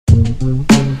Yeah,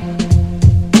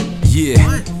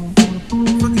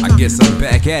 I guess I'm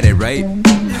back at it, right?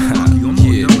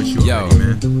 Yeah, yo,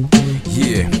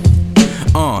 yeah.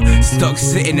 Stuck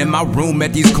sitting in my room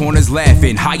at these corners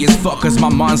laughing. High as fuck cause my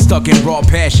mind's stuck in raw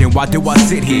passion. Why do I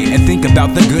sit here and think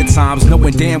about the good times,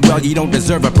 knowing damn well you don't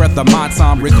deserve a breath of my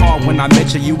time? Recall when I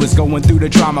met you was going through the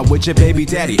drama with your baby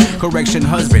daddy, correction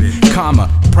husband, comma,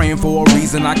 praying for a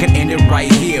reason I could end it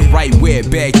right here, right where,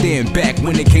 back then, back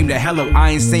when it came to hello.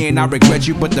 I ain't saying I regret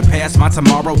you, but the past my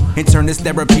tomorrow. In turn this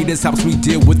therapy, this helps me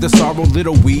deal with the sorrow.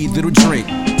 Little weed, little drink,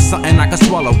 something I can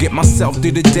swallow, get myself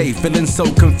through the day, feeling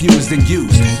so confused and used.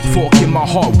 Fork in my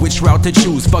heart, which route to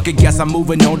choose? Fuck it, guess I'm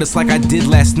moving on just like I did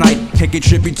last night. Take a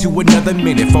trip into another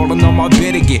minute, falling on my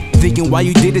bed again, thinking why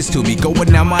you did this to me, going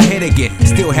down my head again.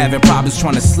 Still having problems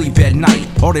trying to sleep at night.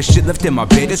 All this shit left in my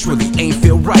bed, this really ain't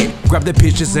feel right. Grab the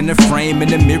pictures in the frame, in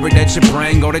the mirror that you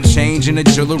bring, all the change in the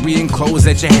jewelry and clothes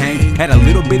that you hang. Add a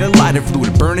little bit of lighter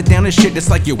fluid, burn it down and shit, that's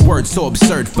like your words so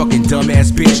absurd, fucking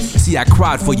dumbass bitch. See, I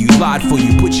cried for you, lied for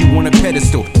you, put you on a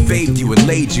pedestal, faved you and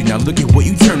laid you. Now look at what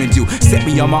you turned into. Set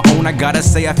me on my own, I gotta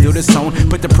say I feel the zone.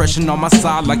 Put depression on my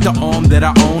side like the arm that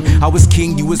I own. I was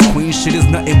king, you was queen, shit is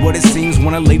nothing but it seems.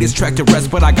 Wanna lay this track to rest,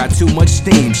 but I got too much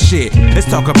steam. Shit, let's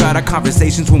talk about our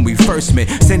conversations when we first met.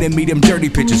 Sending me them dirty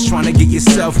pictures, trying to get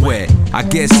yourself wet. I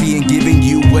guess he ain't giving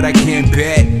you what I can't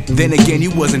bet. Then again,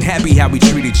 you wasn't happy how he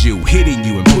treated you, hitting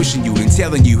you and pushing you and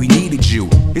telling you he needed you.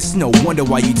 It's no wonder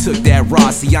why you took that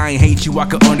ride. See, I ain't hate you, I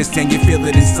could understand you feel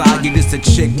it inside. You're just a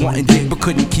chick wanting dick but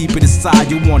couldn't keep it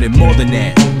aside. You wanted more than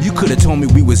that. You could've told me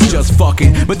we was just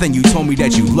fucking, but then you told me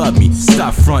that you loved me.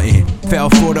 Stop fronting. Fell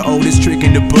for the oldest trick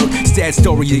in the book. Sad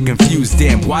story and confused,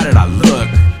 damn, why did I look?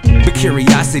 But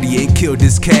curiosity ain't killed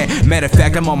this cat. Matter of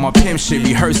fact, I'm on my pimp shit,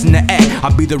 rehearsing the act.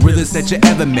 I'll be the realest that you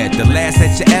ever met, the last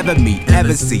that you ever meet,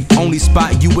 ever see. Only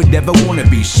spot you would never wanna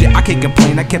be. Shit, I can't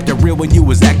complain, I kept it real when you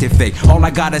was acting fake. All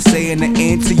I gotta say in the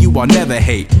end to you, I'll never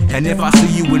hate. And if I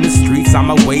see you in the streets,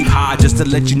 I'ma wave high just to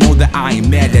let you know that I ain't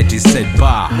mad that you said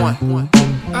bye.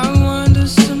 I wonder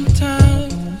some